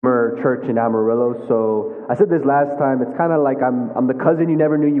our church in Amarillo. So I said this last time, it's kind of like I'm the cousin you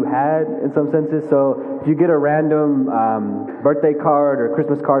never knew you had in some senses. So if you get a random birthday card or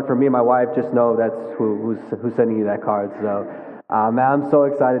Christmas card from me and my wife, just know that's who's sending you that card. So man, I'm so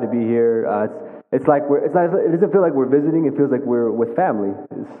excited to be here. It's like it doesn't feel like we're visiting. It feels like we're with family.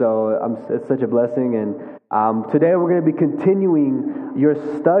 So it's such a blessing. And today we're going to be continuing your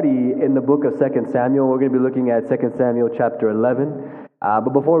study in the book of 2 Samuel. We're going to be looking at 2 Samuel chapter 11.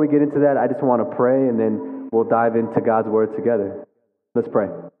 But before we get into that, I just want to pray, and then we'll dive into God's word together. Let's pray.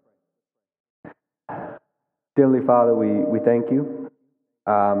 Dear Heavenly Father, we thank you.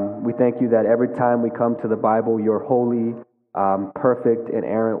 We thank you that every time we come to the Bible, your holy, perfect, and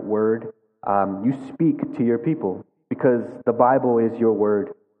inerrant word, you speak to your people, because the Bible is your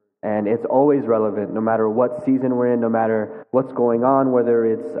word, and it's always relevant, no matter what season we're in, no matter what's going on, whether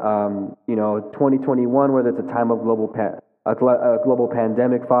it's 2021, whether it's a time of a global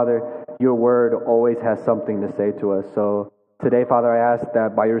pandemic. Father, your word always has something to say to us. So today, Father, I ask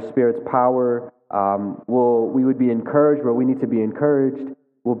that by your Spirit's power, we would be encouraged where we need to be encouraged.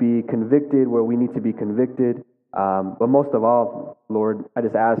 We'll be convicted where we need to be convicted. But most of all, Lord, I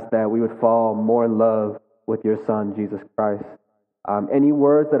just ask that we would fall more in love with your Son, Jesus Christ. Any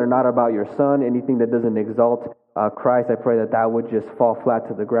words that are not about your Son, anything that doesn't exalt Christ, I pray that would just fall flat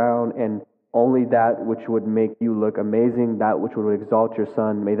to the ground, and only that which would make you look amazing, that which would exalt your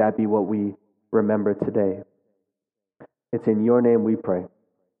Son, may that be what we remember today. It's in your name we pray.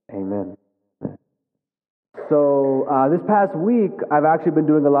 Amen. So this past week, I've actually been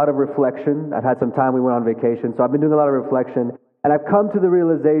doing a lot of reflection. I've had some time. We went on vacation. So I've been doing a lot of reflection. And I've come to the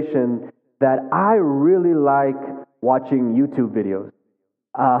realization that I really like watching YouTube videos.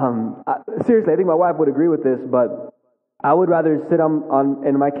 Seriously, I think my wife would agree with this, but I would rather sit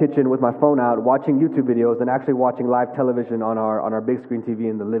in my kitchen with my phone out watching YouTube videos than actually watching live television on our big screen TV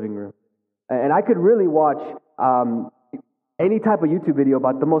in the living room. And I could really watch any type of YouTube video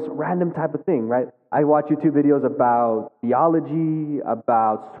about the most random type of thing, right? I watch YouTube videos about theology,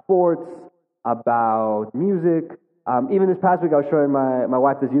 about sports, about music. Even this past week, I was showing my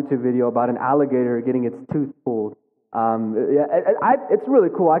wife this YouTube video about an alligator getting its tooth pulled. It's really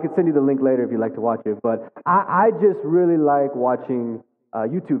cool. I could send you the link later if you'd like to watch it. But I just really like watching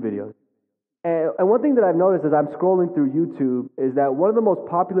YouTube videos. And one thing that I've noticed as I'm scrolling through YouTube is that one of the most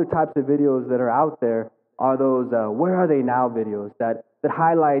popular types of videos that are out there are those Where Are They Now videos that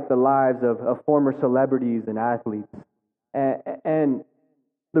highlight the lives of former celebrities and athletes. And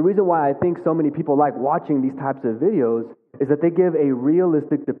the reason why I think so many people like watching these types of videos is that they give a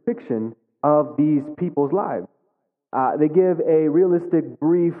realistic depiction of these people's lives. They give a realistic,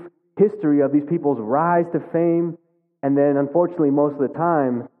 brief history of these people's rise to fame, and then unfortunately most of the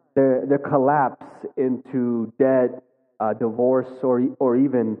time their collapse into debt, divorce, or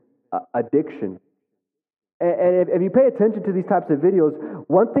even addiction. And if you pay attention to these types of videos,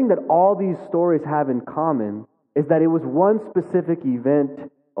 one thing that all these stories have in common is that it was one specific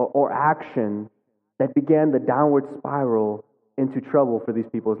event or action that began the downward spiral into trouble for these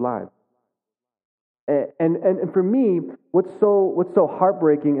people's lives. And for me, what's so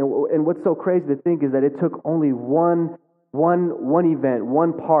heartbreaking and what's so crazy to think is that it took only one event,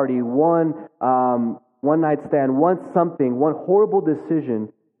 one party, one night stand, one horrible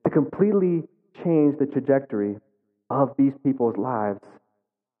decision to completely change the trajectory of these people's lives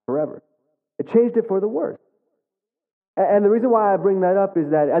forever. It changed it for the worse. And the reason why I bring that up is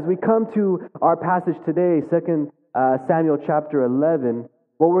that as we come to our passage today, 2 Samuel chapter 11,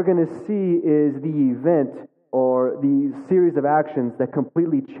 what we're going to see is the event or the series of actions that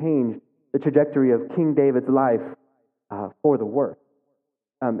completely changed the trajectory of King David's life for the worse.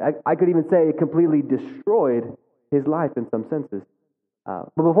 I could even say it completely destroyed his life in some senses.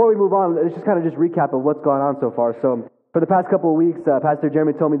 But before we move on, let's just kind of recap of what's gone on so far. So for the past couple of weeks, Pastor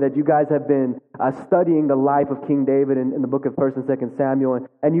Jeremy told me that you guys have been studying the life of King David in the book of 1 and 2 Samuel,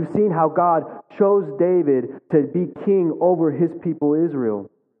 and you've seen how God chose David to be king over his people Israel.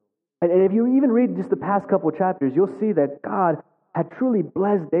 And if you even read just the past couple of chapters, you'll see that God had truly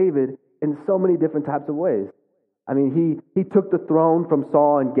blessed David in so many different types of ways. I mean, he took the throne from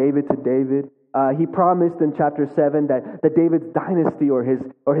Saul and gave it to David. He promised in chapter 7 that David's dynasty or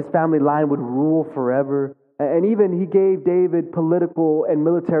his family line would rule forever. And even he gave David political and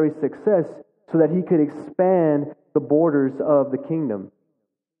military success so that he could expand the borders of the kingdom.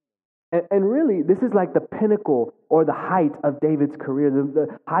 And really, this is like the pinnacle or the height of David's career,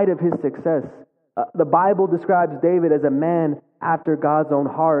 the height of his success. The Bible describes David as a man after God's own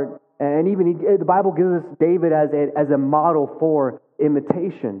heart. And even the Bible gives us David as a model for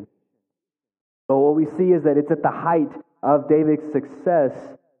imitation. But what we see is that it's at the height of David's success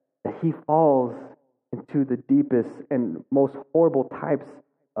that he falls into the deepest and most horrible types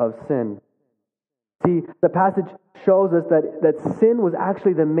of sin. See, the passage shows us that sin was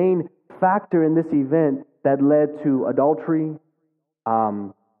actually the main factor in this event that led to adultery,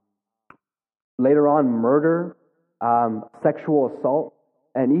 later on murder, sexual assault,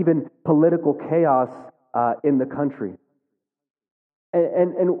 and even political chaos in the country.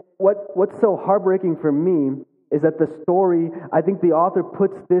 And what's so heartbreaking for me is that the story, I think the author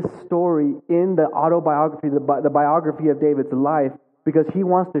puts this story in the autobiography, the biography of David's life, because he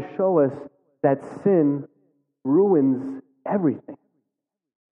wants to show us that sin ruins everything.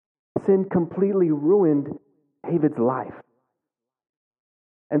 Sin completely ruined David's life.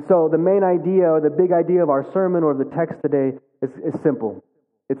 And so the main idea, or the big idea of our sermon or the text today is simple.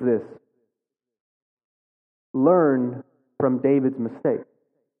 It's this: learn from David's mistake.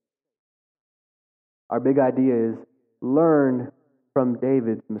 Our big idea is learn from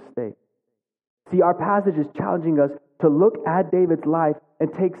David's mistake. See, our passage is challenging us to look at David's life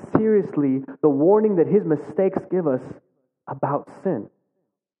and take seriously the warning that his mistakes give us about sin.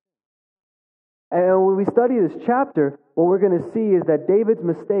 And when we study this chapter, what we're going to see is that David's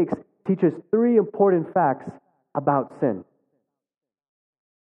mistakes teach us three important facts about sin.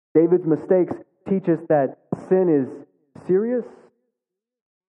 David's mistakes teach us that sin is serious,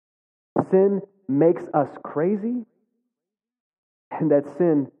 sin makes us crazy, and that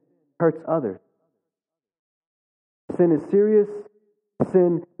sin hurts others. Sin is serious,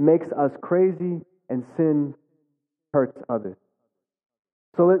 sin makes us crazy, and sin hurts others.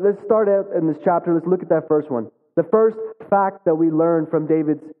 So let's start out in this chapter. Let's look at that first one. The first fact that we learn from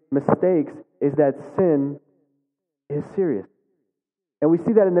David's mistakes is that sin is serious. And we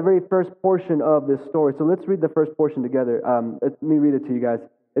see that in the very first portion of this story. So let's read the first portion together. Let me read it to you guys.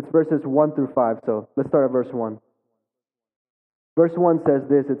 It's verses 1 through 5. So let's start at verse 1. Verse 1 says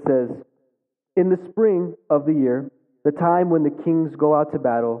this. It says, "In the spring of the year, the time when the kings go out to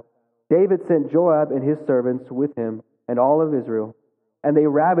battle, David sent Joab and his servants with him and all of Israel. And they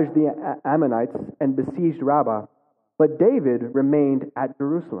ravaged the Ammonites and besieged Rabbah. But David remained at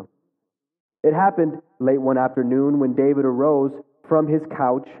Jerusalem. It happened late one afternoon when David arose from his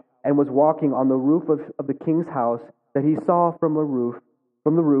couch and was walking on the roof of the king's house that he saw from the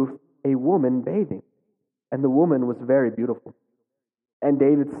roof a woman bathing. And the woman was very beautiful. And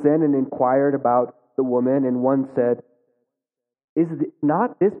David sent and inquired about the woman, and one said, 'Is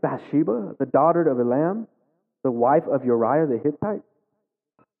not this Bathsheba, the daughter of Eliam, the wife of Uriah the Hittite?'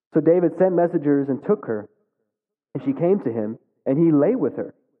 So David sent messengers and took her, and she came to him, and he lay with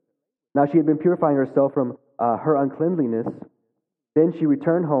her. Now she had been purifying herself from her uncleanliness. Then she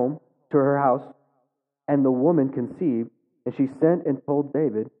returned home to her house, and the woman conceived, and she sent and told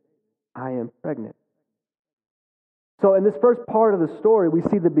David, 'I am pregnant.'" So in this first part of the story, we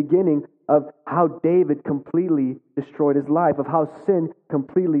see the beginning of how David completely destroyed his life, of how sin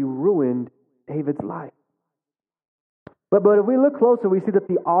completely ruined David's life. But if we look closer, we see that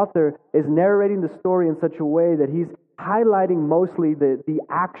the author is narrating the story in such a way that he's highlighting mostly the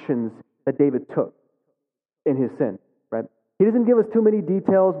actions that David took in his sin, right? He doesn't give us too many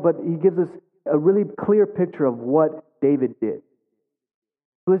details, but he gives us a really clear picture of what David did.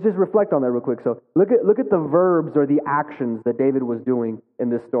 So let's just reflect on that real quick. So look at the verbs or the actions that David was doing in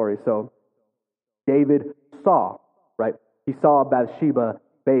this story. So David saw, right? He saw Bathsheba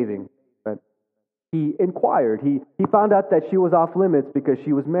bathing. He inquired. He found out that she was off limits because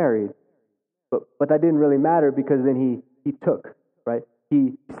she was married. But that didn't really matter because then he took, right?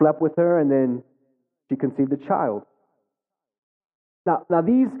 He slept with her and then she conceived a child. Now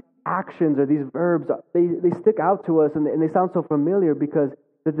these actions or these verbs, they stick out to us and they sound so familiar because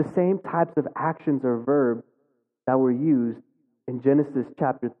they're the same types of actions or verbs that were used in Genesis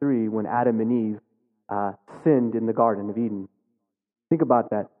chapter 3 when Adam and Eve sinned in the Garden of Eden. Think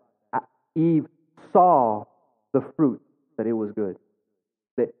about that. Eve saw the fruit, that it was good.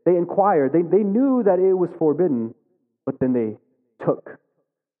 They inquired. They knew that it was forbidden, but then they took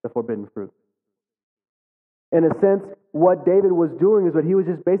the forbidden fruit. In a sense, what David was doing is that he was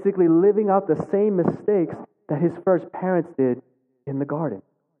just basically living out the same mistakes that his first parents did in the garden.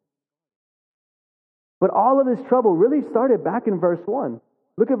 But all of this trouble really started back in verse 1.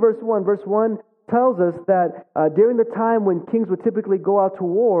 Look at verse 1. Verse 1 tells us that during the time when kings would typically go out to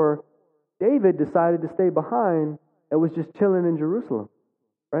war, David decided to stay behind and was just chilling in Jerusalem,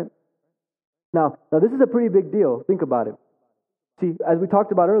 right? Now this is a pretty big deal. Think about it. See, as we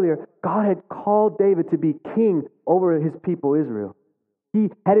talked about earlier, God had called David to be king over his people, Israel. He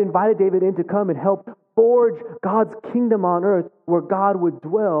had invited David in to come and help forge God's kingdom on earth where God would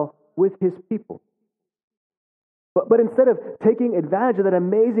dwell with his people. But instead of taking advantage of that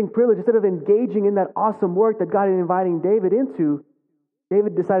amazing privilege, instead of engaging in that awesome work that God is inviting David into,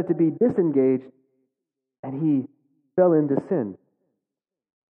 David decided to be disengaged and he fell into sin.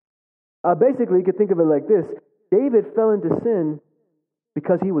 Basically, you could think of it like this. David fell into sin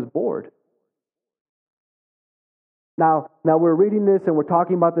because he was bored. Now we're reading this and we're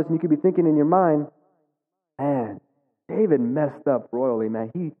talking about this, and you could be thinking in your mind, man, David messed up royally,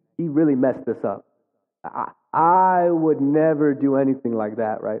 man. He really messed this up. I would never do anything like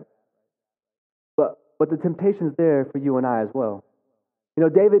that, right? But the temptation's there for you and I as well. You know,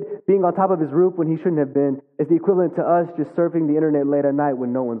 David being on top of his roof when he shouldn't have been is the equivalent to us just surfing the internet late at night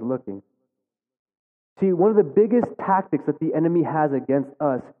when no one's looking. See, one of the biggest tactics that the enemy has against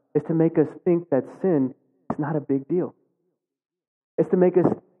us is to make us think that sin is not a big deal. It's to make us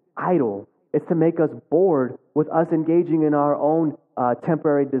idle. It's to make us bored with us engaging in our own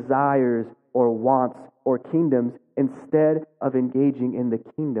temporary desires or wants or kingdoms instead of engaging in the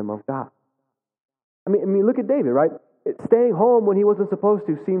kingdom of God. I mean, look at David, right? Staying home when he wasn't supposed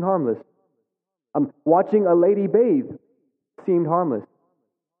to seemed harmless. Watching a lady bathe seemed harmless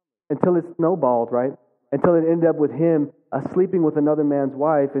until it snowballed, right? Until it ended up with him sleeping with another man's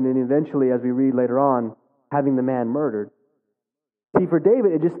wife, and then eventually, as we read later on, having the man murdered. See, for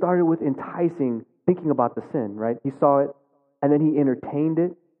David, it just started with enticing, thinking about the sin, right? He saw it, and then he entertained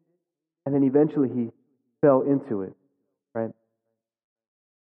it, and then eventually he fell into it, right?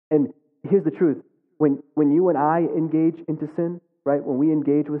 And here's the truth. When you and I engage into sin, right? When we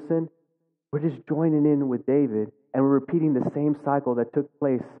engage with sin, we're just joining in with David, and we're repeating the same cycle that took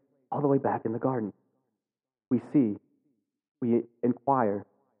place all the way back in the garden. We see, we inquire,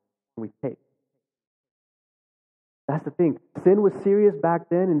 and we take. That's the thing. Sin was serious back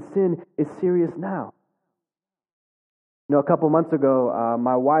then, and sin is serious now. You know, a couple months ago,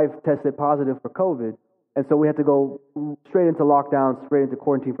 my wife tested positive for COVID, and so we had to go straight into lockdown, straight into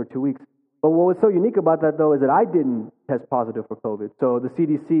quarantine for 2 weeks. But what was so unique about that, though, is that I didn't test positive for COVID. So the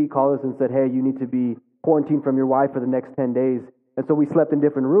CDC called us and said, hey, you need to be quarantined from your wife for the next 10 days. And so we slept in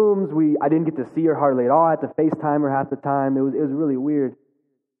different rooms. I didn't get to see her hardly at all. I had to FaceTime her half the time. It was really weird.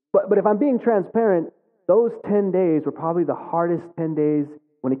 But if I'm being transparent, those 10 days were probably the hardest 10 days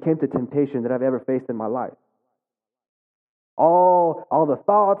when it came to temptation that I've ever faced in my life. All the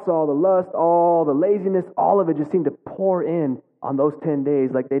thoughts, all the lust, all the laziness, all of it just seemed to pour in on those 10 days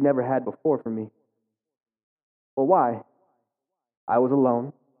like they never had before for me. Well, why? I was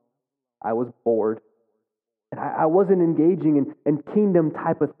alone. I was bored. And I wasn't engaging in kingdom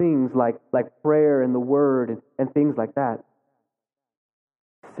type of things like prayer and the word and things like that.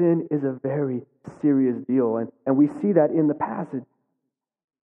 Sin is a very serious deal, and we see that in the passage.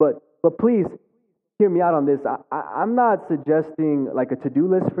 But please, hear me out on this. I'm not suggesting like a to-do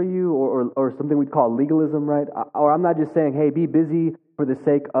list for you or something we'd call legalism, right? Or I'm not just saying, hey, be busy for the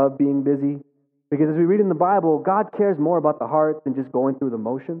sake of being busy. Because as we read in the Bible, God cares more about the heart than just going through the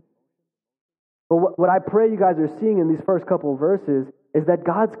motions. But what I pray you guys are seeing in these first couple of verses is that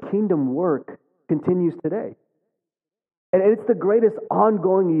God's kingdom work continues today. And it's the greatest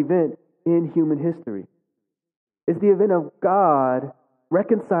ongoing event in human history. It's the event of God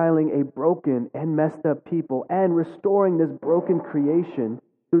reconciling a broken and messed up people and restoring this broken creation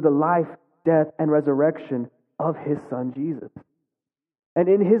through the life, death, and resurrection of His Son, Jesus. And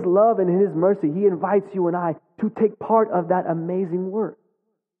in His love and in His mercy, He invites you and I to take part of that amazing work.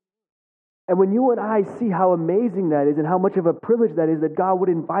 And when you and I see how amazing that is and how much of a privilege that is that God would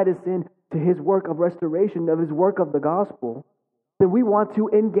invite us in to His work of restoration, of His work of the gospel, then we want to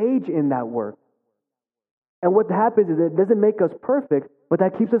engage in that work. And what happens is it doesn't make us perfect, but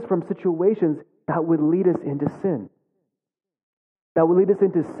that keeps us from situations that would lead us into sin. That would lead us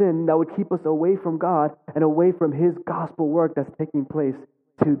into sin, that would keep us away from God and away from His gospel work that's taking place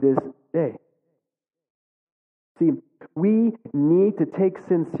to this day. See, we need to take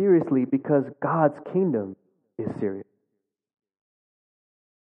sin seriously because God's kingdom is serious.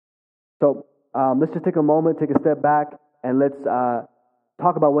 So let's just take a moment, take a step back, and let's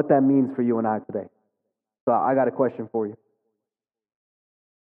talk about what that means for you and I today. So I got a question for you.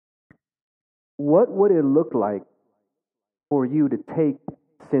 What would it look like for you to take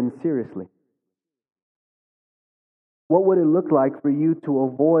sin seriously? What would it look like for you to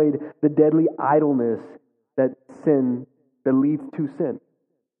avoid the deadly idleness that leads to sin?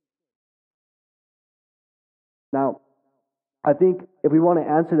 Now, I think if we want to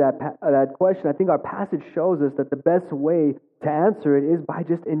answer that question, I think our passage shows us that the best way to answer it is by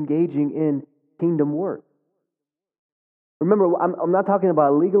just engaging in kingdom work. Remember, I'm not talking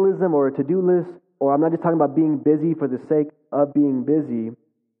about legalism or a to-do list, or I'm not just talking about being busy for the sake of being busy.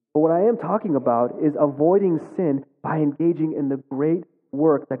 But what I am talking about is avoiding sin by engaging in the great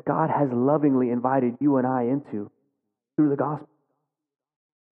work that God has lovingly invited you and I into through the gospel.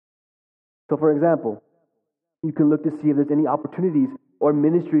 So, for example, you can look to see if there's any opportunities or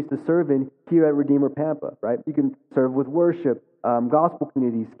ministries to serve in here at Redeemer Pampa, right? You can serve with worship, gospel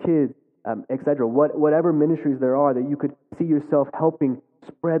communities, kids, etc. Whatever ministries there are that you could see yourself helping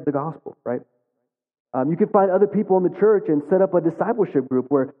spread the gospel, right? You can find other people in the church and set up a discipleship group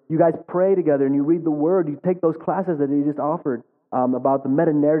where you guys pray together and you read the Word. You take those classes that he just offered about the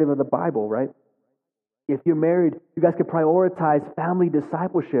meta-narrative of the Bible, right? If you're married, you guys can prioritize family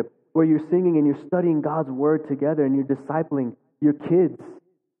discipleship where you're singing and you're studying God's Word together and you're discipling your kids.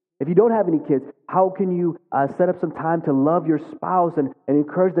 If you don't have any kids, how can you set up some time to love your spouse and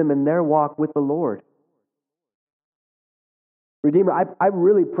encourage them in their walk with the Lord? Redeemer, I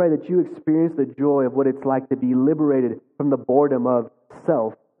really pray that you experience the joy of what it's like to be liberated from the boredom of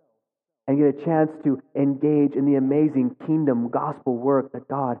self and get a chance to engage in the amazing kingdom gospel work that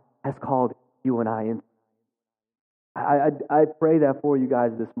God has called you and I into. I pray that for you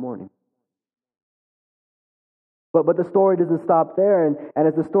guys this morning. But the story doesn't stop there, and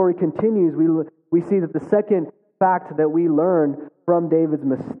as the story continues, we see that the second fact that we learn from David's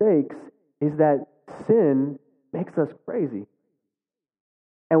mistakes is that sin makes us crazy.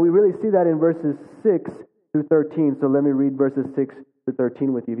 And we really see that in verses 6 through 13. So let me read verses 6 through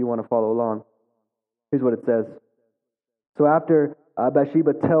 13 with you if you want to follow along. Here's what it says. So after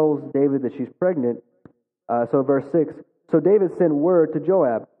Bathsheba tells David that she's pregnant, so verse 6, so David sent word to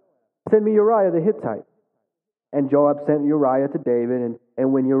Joab, send me Uriah the Hittite. And Joab sent Uriah to David,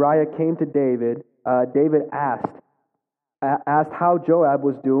 and when Uriah came to David, David asked how Joab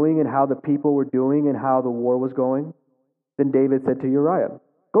was doing and how the people were doing and how the war was going. Then David said to Uriah,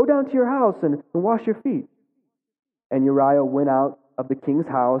 go down to your house and wash your feet. And Uriah went out of the king's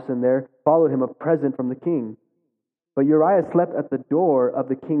house, and there followed him a present from the king. But Uriah slept at the door of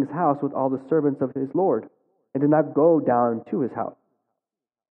the king's house with all the servants of his lord, and did not go down to his house.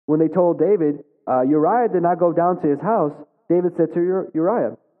 When they told David, Uriah did not go down to his house, David said to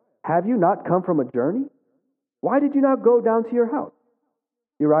Uriah, have you not come from a journey? Why did you not go down to your house?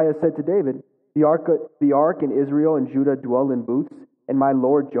 Uriah said to David, the ark in Israel and Judah dwell in booths, and my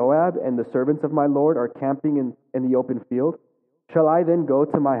lord Joab and the servants of my lord are camping in the open field. Shall I then go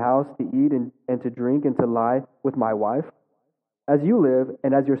to my house to eat and to drink and to lie with my wife? As you live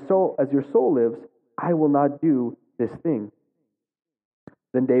and as your soul lives, I will not do this thing.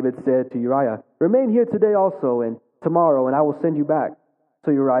 Then David said to Uriah, remain here today also and tomorrow, and I will send you back.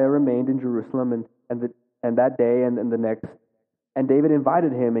 So Uriah remained in Jerusalem and that day and the next. And David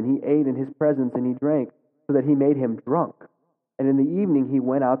invited him, and he ate in his presence, and he drank, so that he made him drunk. And in the evening he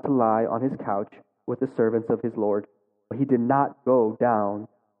went out to lie on his couch with the servants of his lord, but he did not go down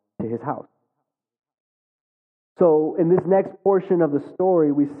to his house. So in this next portion of the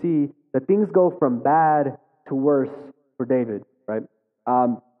story, we see that things go from bad to worse for David, right?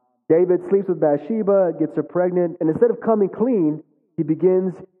 David sleeps with Bathsheba, gets her pregnant, and instead of coming clean, he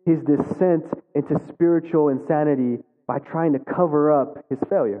begins his descent into spiritual insanity by trying to cover up his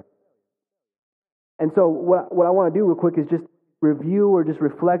failure. And so what I want to do real quick is just review or just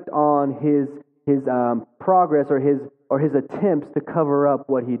reflect on his progress or his attempts to cover up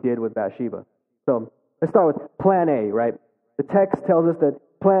what he did with Bathsheba. So let's start with plan A, right? The text tells us that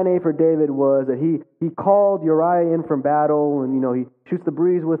plan A for David was that he called Uriah in from battle, and he shoots the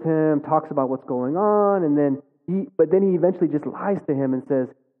breeze with him, talks about what's going on, and then he eventually just lies to him and says,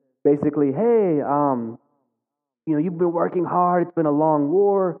 basically, hey, you've been working hard, it's been a long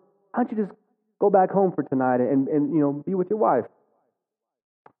war, why don't you just go back home for tonight and be with your wife?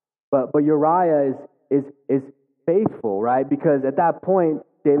 But Uriah is faithful, right? Because at that point,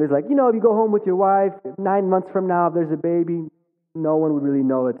 David's like, if you go home with your wife, 9 months from now, if there's a baby, no one would really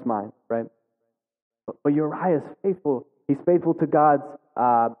know it's mine, right? But Uriah is faithful. He's faithful to God's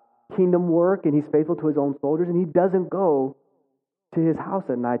kingdom work, and he's faithful to his own soldiers, and he doesn't go to his house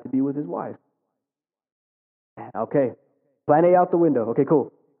at night to be with his wife. Okay, plan A out the window. Okay,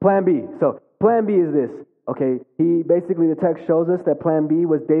 cool. Plan B. So plan B is this. Okay, the text shows us that plan B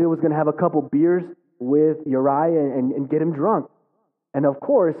was David was going to have a couple beers with Uriah and get him drunk. And of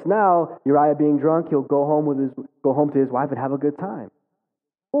course, now Uriah being drunk, he'll go home to his wife and have a good time.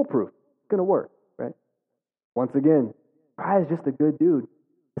 Foolproof. It's going to work, right? Once again, Uriah is just a good dude.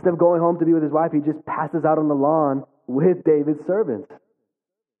 Instead of going home to be with his wife, he just passes out on the lawn with David's servants.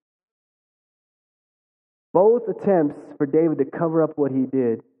 Both attempts for David to cover up what he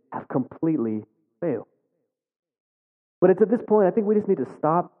did have completely failed. But it's at this point, I think we just need to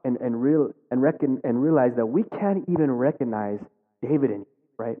stop and realize that we can't even recognize David in it,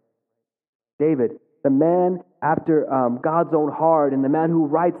 right? David, the man after God's own heart, and the man who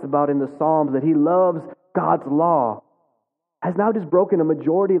writes about in the Psalms that he loves God's law, has now just broken a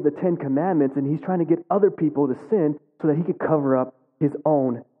majority of the 10 Commandments, and he's trying to get other people to sin so that he could cover up his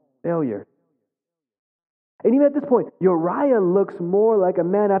own failure. And even at this point, Uriah looks more like a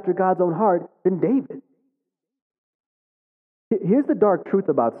man after God's own heart than David. Here's the dark truth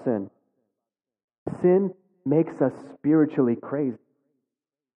about sin. Sin makes us spiritually crazy.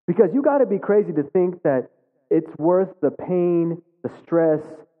 Because you got to be crazy to think that it's worth the pain, the stress,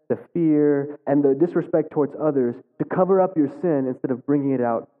 the fear, and the disrespect towards others to cover up your sin instead of bringing it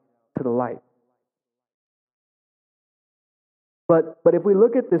out to the light. But if we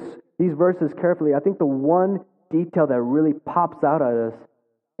look at these verses carefully, I think the one detail that really pops out at us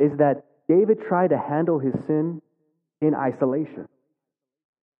is that David tried to handle his sin in isolation.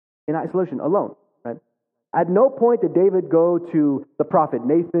 In isolation, alone. Right? At no point did David go to the prophet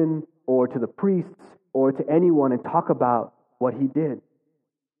Nathan or to the priests or to anyone and talk about what he did.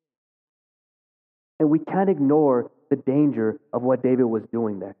 And we can't ignore the danger of what David was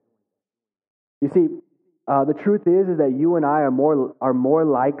doing there. You see, the truth is that you and I are more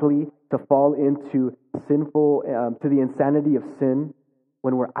likely to fall into to the insanity of sin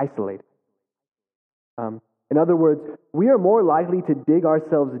when we're isolated. In other words, we are more likely to dig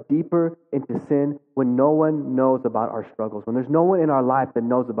ourselves deeper into sin when no one knows about our struggles, when there's no one in our life that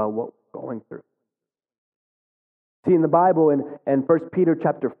knows about what we're going through. See, in the Bible, in 1 Peter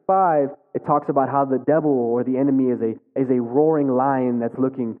chapter 5, it talks about how the devil or the enemy is a roaring lion that's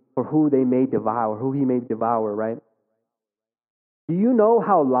looking for who he may devour, right? Do you know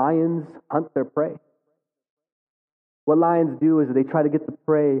how lions hunt their prey? What lions do is they try to get the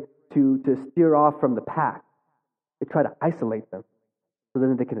prey to steer off from the pack. They try to isolate them so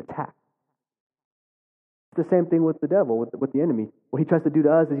then they can attack. It's the same thing with the devil, with the enemy. What he tries to do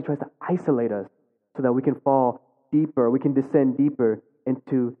to us is he tries to isolate us so that we can fall deeper, we can descend deeper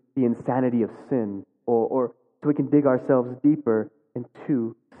into the insanity of sin, or so we can dig ourselves deeper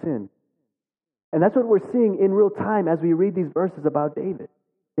into sin. And that's what we're seeing in real time as we read these verses about David.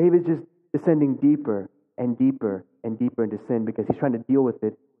 David's just descending deeper and deeper and deeper into sin because he's trying to deal with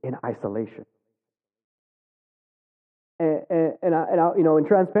it in isolation. And in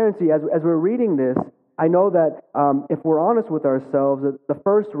transparency, as we're reading this, I know that if we're honest with ourselves, the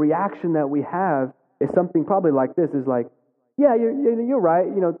first reaction that we have is something probably like this: is like, yeah, you're right.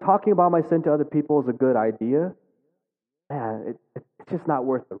 Talking about my sin to other people is a good idea. Man, it's just not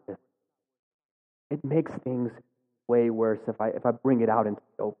worth the risk. It makes things way worse if I bring it out into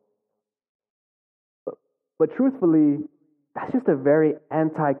the open. But truthfully, that's just a very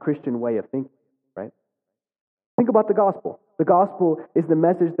anti-Christian way of thinking, right? Think about the gospel. The gospel is the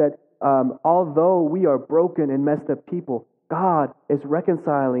message that although we are broken and messed up people, God is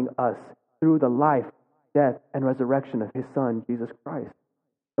reconciling us through the life, death, and resurrection of His Son, Jesus Christ.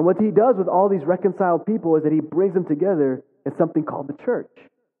 And what He does with all these reconciled people is that He brings them together in something called the church.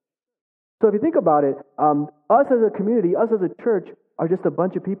 So if you think about it, us as a community, us as a church, are just a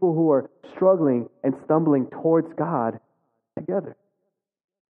bunch of people who are struggling and stumbling towards God together.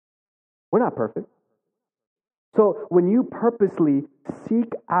 We're not perfect. So when you purposely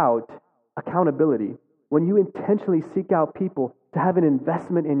seek out accountability, when you intentionally seek out people to have an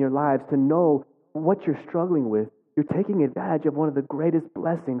investment in your lives, to know what you're struggling with, you're taking advantage of one of the greatest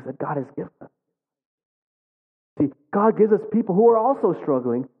blessings that God has given us. See, God gives us people who are also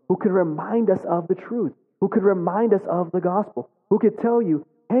struggling, who can remind us of the truth, who could remind us of the gospel, who could tell you,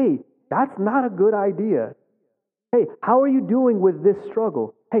 hey, that's not a good idea. Hey, how are you doing with this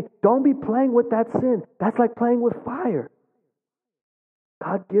struggle? Hey, don't be playing with that sin. That's like playing with fire.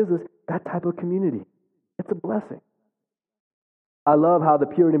 God gives us that type of community. It's a blessing. I love how the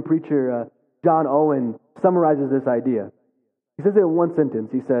Puritan preacher John Owen summarizes this idea. He says it in one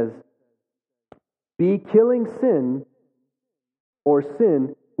sentence. He says, "Be killing sin, or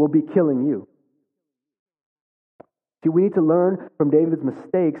sin will be killing you." See, we need to learn from David's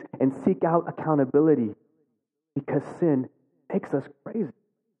mistakes and seek out accountability, because sin makes us crazy.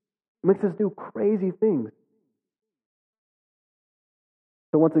 It makes us do crazy things.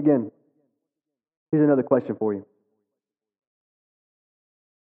 So once again, here's another question for you.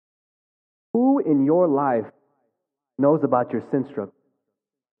 Who in your life knows about your sin struggle?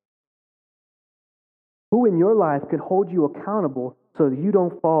 Who in your life can hold you accountable so that you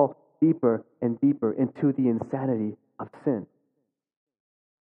don't fall deeper and deeper into the insanity of sin?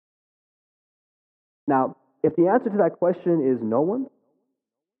 Now, if the answer to that question is no one,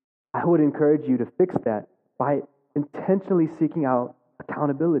 I would encourage you to fix that by intentionally seeking out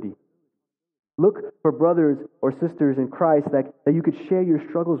accountability. Look for brothers or sisters in Christ that you could share your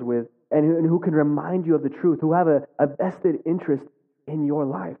struggles with and who can remind you of the truth, who have a vested interest in your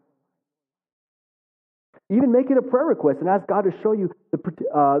life. Even make it a prayer request and ask God to show you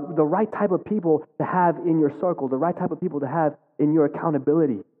the right type of people to have in your circle, the right type of people to have in your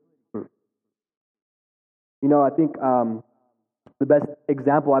accountability group. I think the best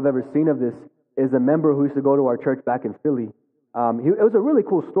example I've ever seen of this is a member who used to go to our church back in Philly. It was a really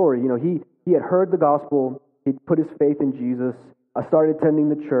cool story. He had heard the gospel, he put his faith in Jesus, started attending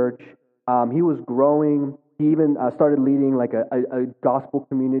the church. He was growing. He even started leading like a gospel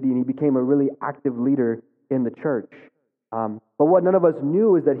community, and he became a really active leader in the church. But what none of us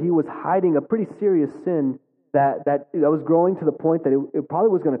knew is that he was hiding a pretty serious sin that was growing to the point that it probably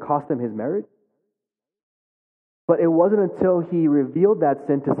was going to cost him his marriage. But it wasn't until he revealed that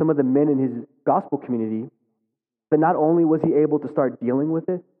sin to some of the men in his gospel community that not only was he able to start dealing with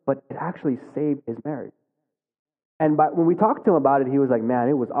it, but it actually saved his marriage. And when we talked to him about it, he was like, man,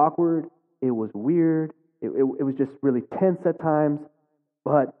 it was awkward, it was weird, it was just really tense at times,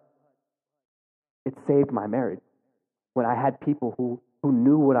 but it saved my marriage. When I had people who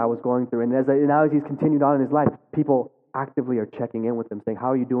knew what I was going through, and now as he's continued on in his life, people actively are checking in with him, saying,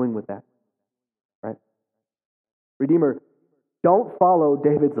 how are you doing with that? Right? Redeemer, don't follow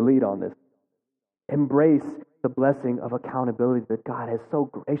David's lead on this. Embrace the blessing of accountability that God has so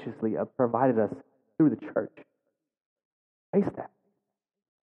graciously provided us through the church. Embrace that.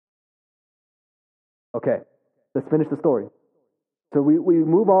 Okay, let's finish the story. So we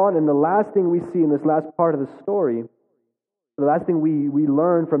move on, and the last thing we see in this last part of the story, the last thing we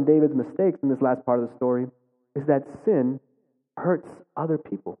learn from David's mistakes in this last part of the story, is that sin hurts other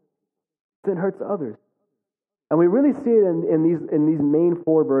people. Sin hurts others. And we really see it in these main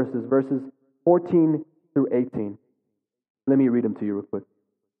four verses 14 through 18. Let me read them to you real quick.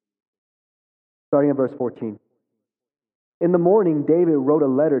 Starting at verse 14. In the morning, David wrote a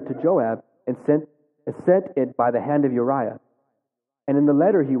letter to Joab and sent it by the hand of Uriah. And in the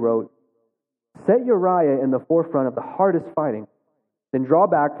letter he wrote, set Uriah in the forefront of the hardest fighting, then draw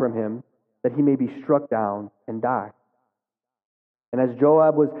back from him that he may be struck down and die. And as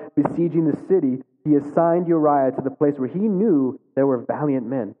Joab was besieging the city, he assigned Uriah to the place where he knew there were valiant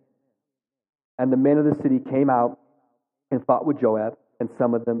men. And the men of the city came out and fought with Joab, and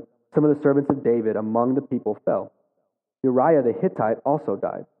some of the servants of David among the people fell. Uriah the Hittite also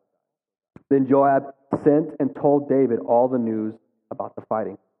died. Then Joab sent and told David all the news about the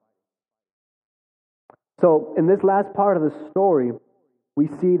fighting. So in this last part of the story, we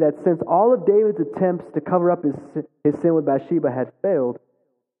see that since all of David's attempts to cover up his sin with Bathsheba had failed,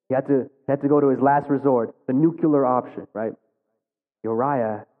 he had to go to his last resort, the nuclear option, right?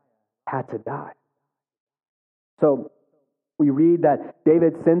 Uriah had to die. So we read that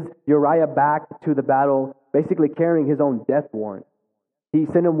David sends Uriah back to the battle, basically carrying his own death warrant. He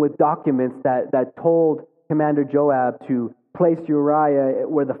sent him with documents that told Commander Joab to place Uriah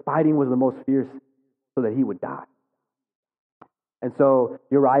where the fighting was the most fierce so that he would die. And so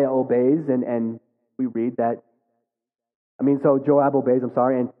Uriah obeys, and we read that, so Joab obeys,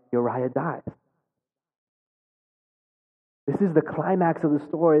 and Uriah dies. This is the climax of the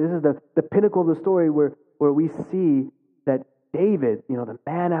story. This is the pinnacle of the story where we see that David, the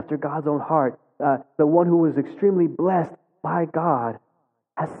man after God's own heart, the one who was extremely blessed by God,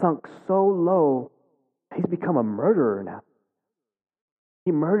 has sunk so low, he's become a murderer now.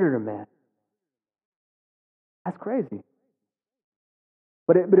 He murdered a man. That's crazy.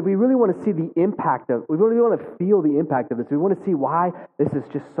 But if we really want to see the impact we really want to feel the impact of this, we want to see why this is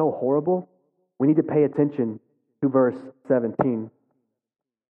just so horrible, we need to pay attention to verse 17.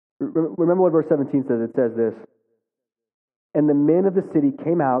 Remember what verse 17 says. It says this, and the men of the city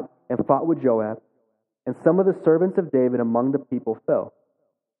came out and fought with Joab, and some of the servants of David among the people fell.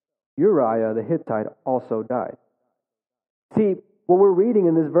 Uriah the Hittite also died. See, what we're reading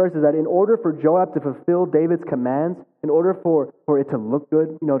in this verse is that in order for Joab to fulfill David's commands, in order for it to look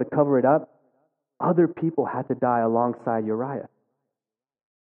good, to cover it up, other people had to die alongside Uriah.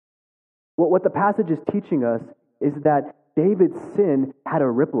 What the passage is teaching us is that David's sin had a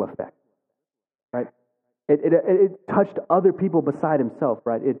ripple effect, right? It touched other people beside himself,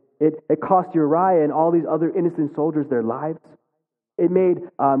 right? It cost Uriah and all these other innocent soldiers their lives. It made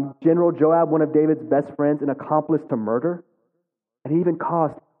General Joab, one of David's best friends, an accomplice to murder. And it even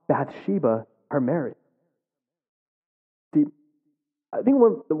cost Bathsheba her marriage. See, I think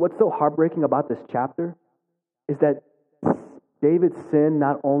what's so heartbreaking about this chapter is that David's sin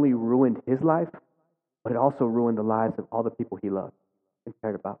not only ruined his life, but it also ruined the lives of all the people he loved and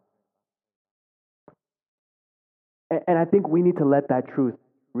cared about. And I think we need to let that truth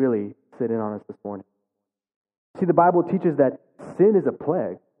really sit in on us this morning. See, the Bible teaches that sin is a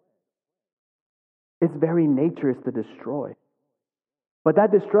plague. Its very nature is to destroy. But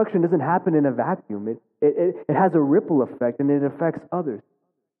that destruction doesn't happen in a vacuum. It has a ripple effect, and it affects others.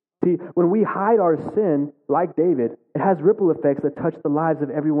 See, when we hide our sin, like David, it has ripple effects that touch the lives of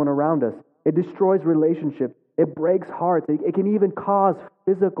everyone around us. It destroys relationships. It breaks hearts. It can even cause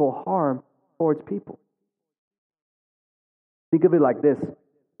physical harm towards people. Think of it like this.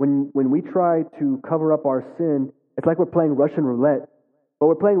 When we try to cover up our sin, it's like we're playing Russian roulette. But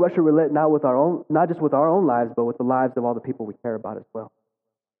we're playing Russian roulette not just with our own lives, but with the lives of all the people we care about as well.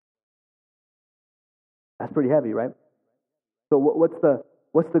 That's pretty heavy, right? So what's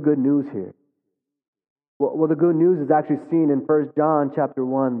the good news here? Well, the good news is actually seen in 1 John chapter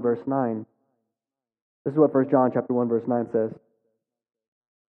 1, verse 9. This is what 1 John chapter 1, verse 9 says.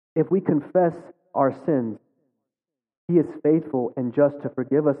 If we confess our sins, He is faithful and just to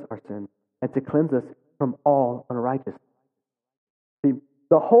forgive us our sins and to cleanse us from all unrighteousness. See,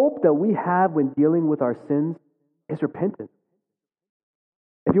 the hope that we have when dealing with our sins is repentance.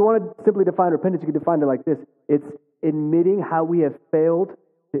 If you want to simply define repentance, you can define it like this. It's admitting how we have failed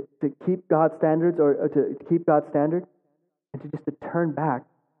to keep God's standards or to keep God's standard and to turn back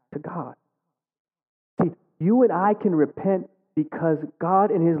to God. See, you and I can repent because God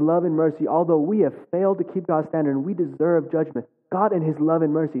in His love and mercy, although we have failed to keep God's standard and we deserve judgment, God in His love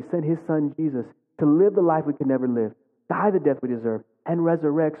and mercy sent His Son Jesus to live the life we could never live, die the death we deserve, and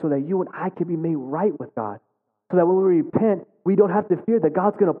resurrect so that you and I can be made right with God. So that when we repent, we don't have to fear that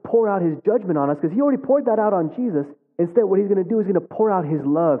God's going to pour out His judgment on us because He already poured that out on Jesus. Instead, what He's going to do is He's going to pour out His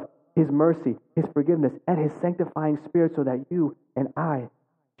love, His mercy, His forgiveness, and His sanctifying Spirit so that you and I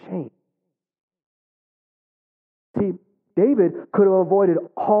change. See, David could have avoided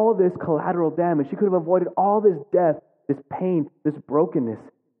all this collateral damage. He could have avoided all this death, this pain, this brokenness,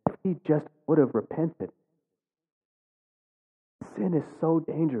 if he just would have repented. Sin is so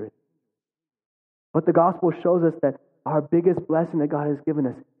dangerous. But the gospel shows us that our biggest blessing that God has given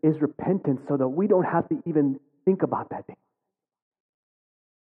us is repentance so that we don't have to even think about that thing.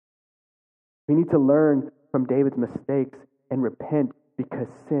 We need to learn from David's mistakes and repent because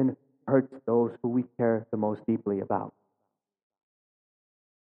sin hurts those who we care the most deeply about.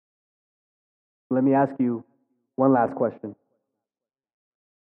 Let me ask you one last question.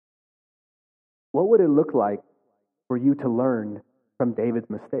 What would it look like for you to learn from David's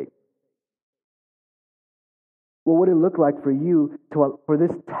mistakes? What would it look like for you for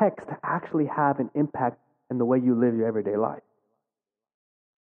this text to actually have an impact in the way you live your everyday life?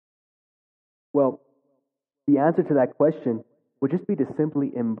 Well, the answer to that question would just be to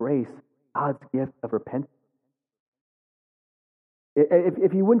simply embrace God's gift of repentance.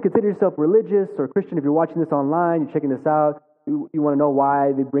 If you wouldn't consider yourself religious or Christian, if you're watching this online, you're checking this out, you want to know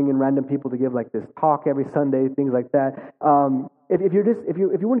why they bring in random people to give like this talk every Sunday, things like that. If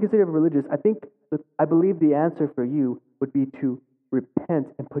you wouldn't consider yourself religious, I believe the answer for you would be to repent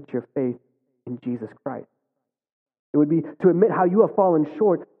and put your faith in Jesus Christ. It would be to admit how you have fallen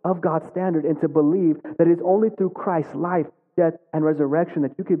short of God's standard and to believe that it is only through Christ's life, death, and resurrection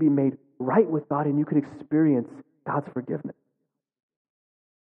that you could be made right with God and you could experience God's forgiveness.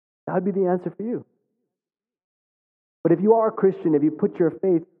 That would be the answer for you. But if you are a Christian, if you put your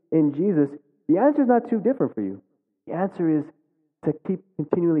faith in Jesus, the answer is not too different for you. The answer is to keep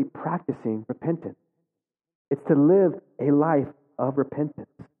continually practicing repentance. It's to live a life of repentance.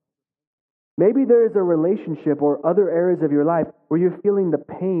 Maybe there is a relationship or other areas of your life where you're feeling the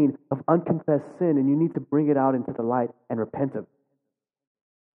pain of unconfessed sin and you need to bring it out into the light and repent of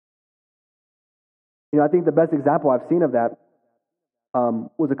it. I think the best example I've seen of that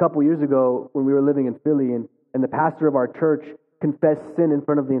was a couple years ago when we were living in Philly and the pastor of our church confessed sin in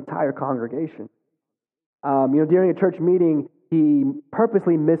front of the entire congregation. During a church meeting, he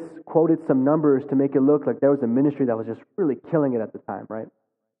purposely misquoted some numbers to make it look like there was a ministry that was just really killing it at the time, right?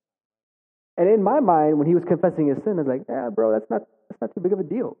 And in my mind, when he was confessing his sin, I was like, yeah, bro, that's not too big of a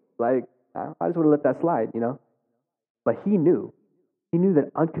deal. Like, I just would have let that slide, But he knew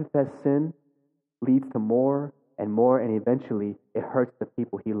that unconfessed sin leads to more and more, and eventually it hurts the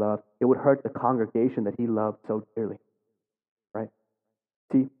people he loved. It would hurt the congregation that he loved so dearly, right?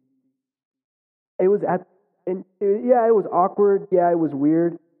 See, it was it was awkward. Yeah, it was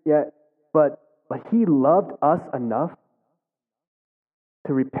weird. Yeah, but he loved us enough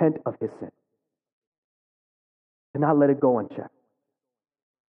to repent of his sin, to not let it go unchecked.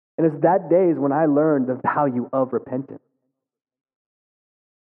 And it's that days when I learned the value of repentance.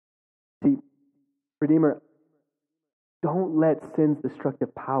 See, Redeemer, don't let sin's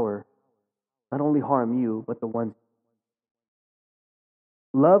destructive power not only harm you, but the ones.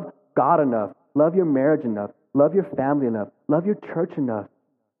 Love God enough, love your marriage enough, love your family enough, love your church enough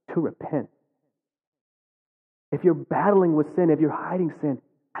to repent. If you're battling with sin, if you're hiding sin,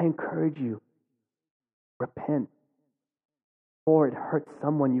 I encourage you, repent before it hurts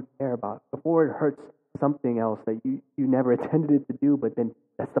someone you care about, before it hurts something else that you never intended it to do, but then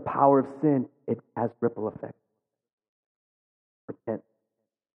that's the power of sin. It has ripple effects. Repent.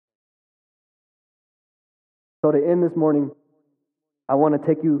 So to end this morning, I want to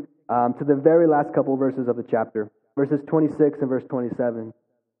take you to the very last couple verses of the chapter, verses 26 and verse 27.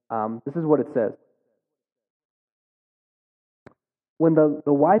 This is what it says. When the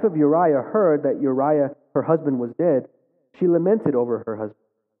wife of Uriah heard that Uriah, her husband, was dead, she lamented over her husband.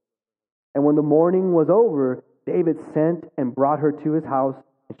 And when the mourning was over, David sent and brought her to his house,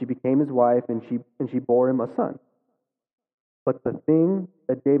 and she became his wife, and she bore him a son. But the thing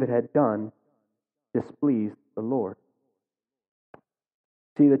that David had done displeased the Lord.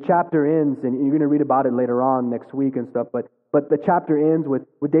 See, the chapter ends, and you're going to read about it later on next week and stuff, but the chapter ends with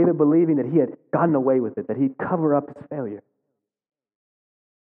David believing that he had gotten away with it, that he'd cover up his failure.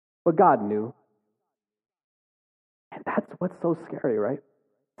 But God knew. And that's what's so scary, right?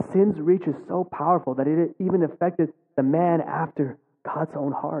 Sin's reach is so powerful that it even affected the man after God's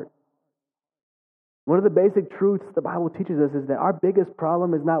own heart. One of the basic truths the Bible teaches us is that our biggest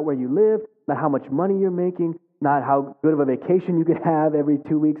problem is not where you live, not how much money you're making, not how good of a vacation you can have every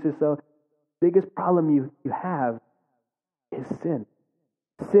 2 weeks or so. The biggest problem you have is sin.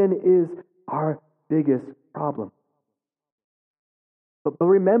 Sin is our biggest problem. But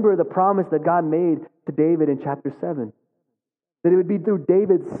remember the promise that God made to David in chapter 7. That it would be through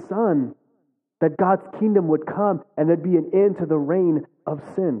David's son that God's kingdom would come and there'd be an end to the reign of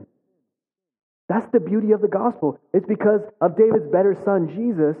sin. That's the beauty of the gospel. It's because of David's better son,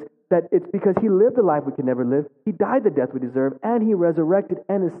 Jesus, that it's because he lived the life we could never live, he died the death we deserve, and he resurrected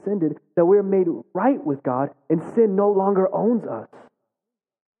and ascended, that we're made right with God, and sin no longer owns us.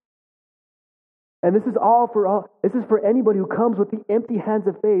 And this is for anybody who comes with the empty hands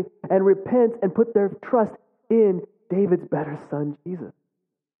of faith and repents and put their trust in David's better son, Jesus.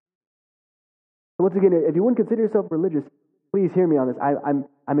 So once again, if you wouldn't consider yourself religious, please hear me on this.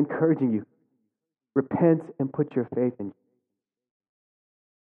 I'm encouraging you. Repent and put your faith in Jesus.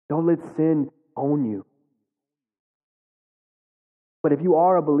 Don't let sin own you. But if you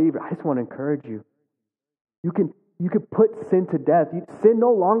are a believer, I just want to encourage you. You can put sin to death. Sin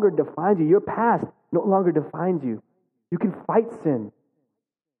no longer defines you. Your past no longer defines you. You can fight sin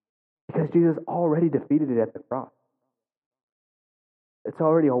because Jesus already defeated it at the cross. It's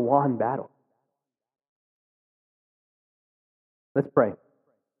already a won battle. Let's pray.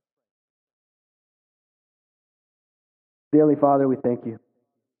 Dear Heavenly Father, we thank you.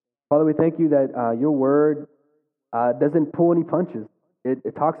 Father, we thank you that your word doesn't pull any punches.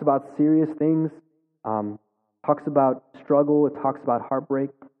 It talks about serious things, talks about struggle, it talks about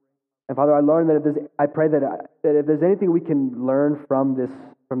heartbreak. And Father, I pray that if there's anything we can learn from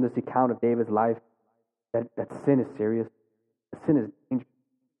this account of David's life, that sin is serious, sin is dangerous.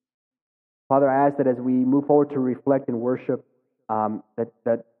 Father, I ask that as we move forward to reflect and worship,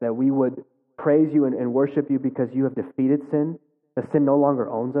 that we would praise you and worship you because you have defeated sin. The sin no longer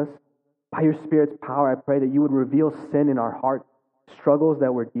owns us. By your Spirit's power, I pray that you would reveal sin in our heart, struggles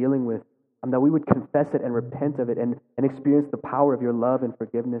that we're dealing with, that we would confess it and repent of it and experience the power of your love and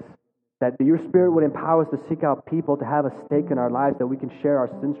forgiveness. That your Spirit would empower us to seek out people to have a stake in our lives that we can share our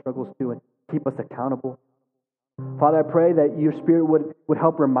sin struggles to and keep us accountable. Father, I pray that your Spirit would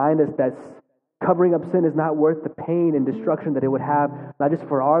help remind us that covering up sin is not worth the pain and destruction that it would have, not just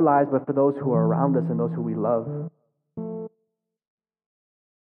for our lives, but for those who are around us and those who we love.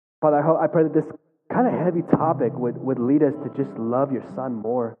 Father, I pray that this kind of heavy topic would lead us to just love your Son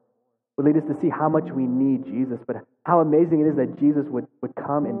more, would lead us to see how much we need Jesus, but how amazing it is that Jesus would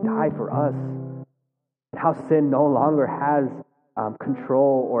come and die for us, and how sin no longer has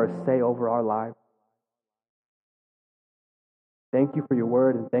control or a say over our lives. Thank you for your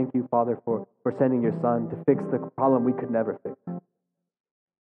word, and thank you, Father, for sending your Son to fix the problem we could never fix.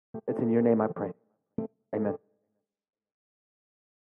 It's in your name I pray. Amen.